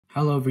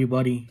Hello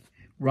everybody,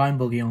 Ryan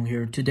Bogyong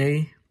here.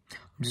 Today,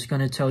 I'm just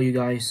gonna tell you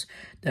guys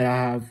that I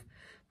have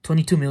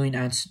 22 million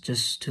ants.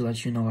 Just to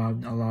let you know, I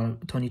have a lot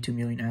of 22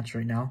 million ants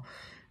right now,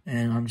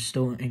 and I'm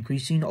still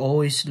increasing.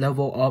 Always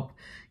level up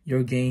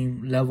your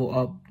game, level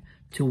up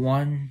to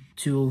 1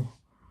 to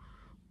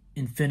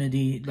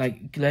infinity.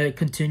 Like, let it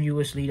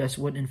continuously. That's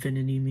what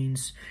infinity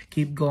means.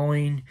 Keep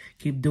going,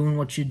 keep doing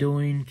what you're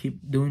doing,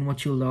 keep doing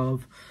what you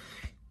love.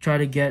 Try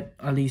to get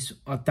at least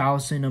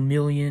 1,000,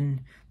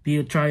 1,000,000.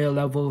 Try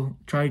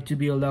to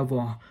be a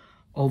level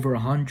over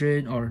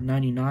 100 or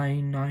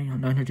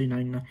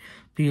 999.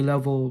 Be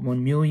level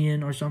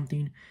 1,000,000 or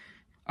something.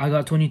 I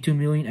got 22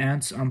 million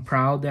ants. I'm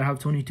proud that I have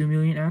 22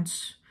 million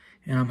ants,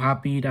 and I'm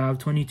happy to have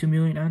 22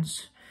 million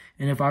ants.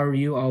 And if I were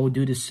you, I would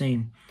do the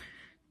same.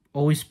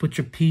 Always put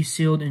your peace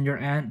shield in your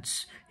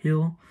ants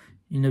hill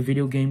in a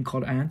video game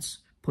called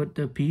Ants. Put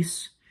the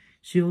peace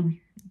shield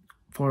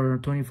for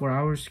 24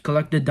 hours.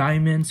 Collect the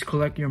diamonds,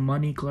 collect your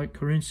money, collect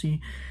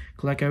currency,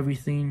 collect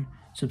everything.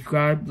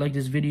 Subscribe, like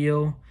this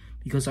video,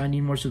 because I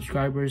need more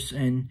subscribers.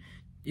 And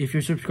if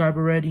you're subscribed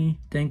already,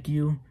 thank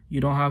you.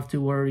 You don't have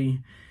to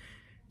worry.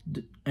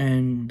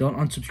 And don't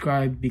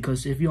unsubscribe,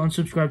 because if you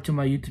unsubscribe to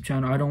my YouTube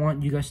channel, I don't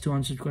want you guys to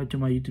unsubscribe to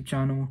my YouTube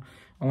channel.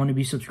 I want to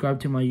be subscribed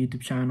to my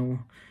YouTube channel.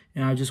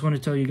 And I just want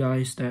to tell you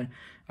guys that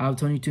I have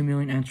 22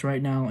 million ants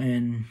right now,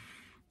 and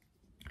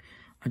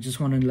I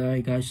just want to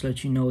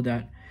let you know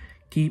that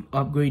keep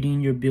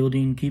upgrading your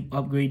building, keep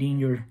upgrading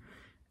your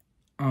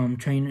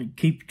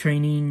keep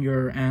training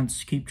your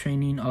ants, keep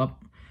training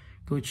up.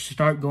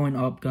 Start going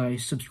up,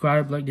 guys.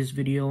 Subscribe, like this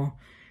video,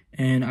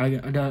 and I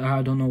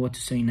don't know what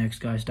to say next,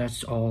 guys.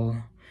 That's all.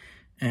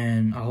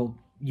 And I hope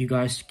you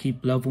guys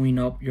keep leveling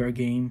up your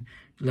game,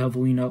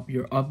 leveling up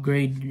your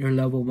upgrade, your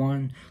level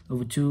 1,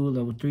 level 2,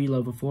 level 3,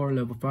 level 4,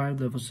 level 5,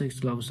 level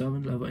 6, level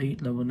 7, level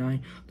 8, level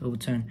 9, level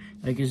 10.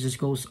 Like, it just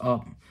goes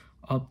up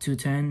to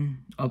 10,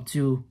 up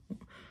to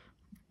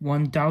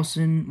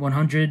 1,000,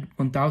 100,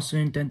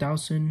 1,000,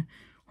 10,000,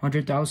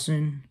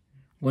 100,000,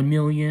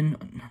 1,000,000,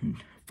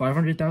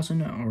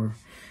 500,000, or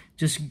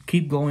just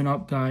keep going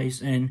up,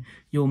 guys, and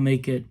you'll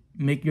make it.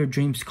 Make your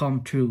dreams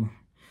come true.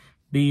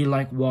 Be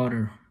like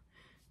water.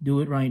 Do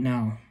it right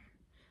now.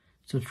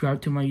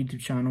 Subscribe to my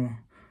YouTube channel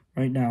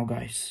right now,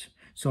 guys,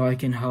 so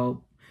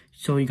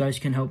you guys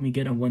can help me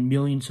get a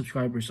 1,000,000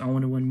 subscribers. I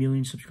want a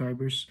 1,000,000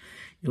 subscribers.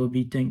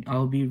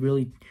 I'll be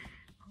really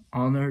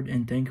honored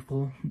and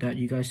thankful that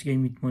you guys gave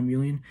me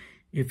 1,000,000.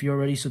 If you're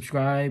already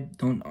subscribed,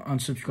 don't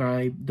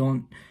unsubscribe.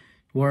 Don't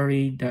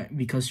worry that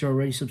because you're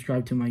already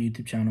subscribed to my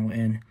YouTube channel.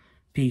 And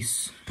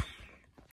peace.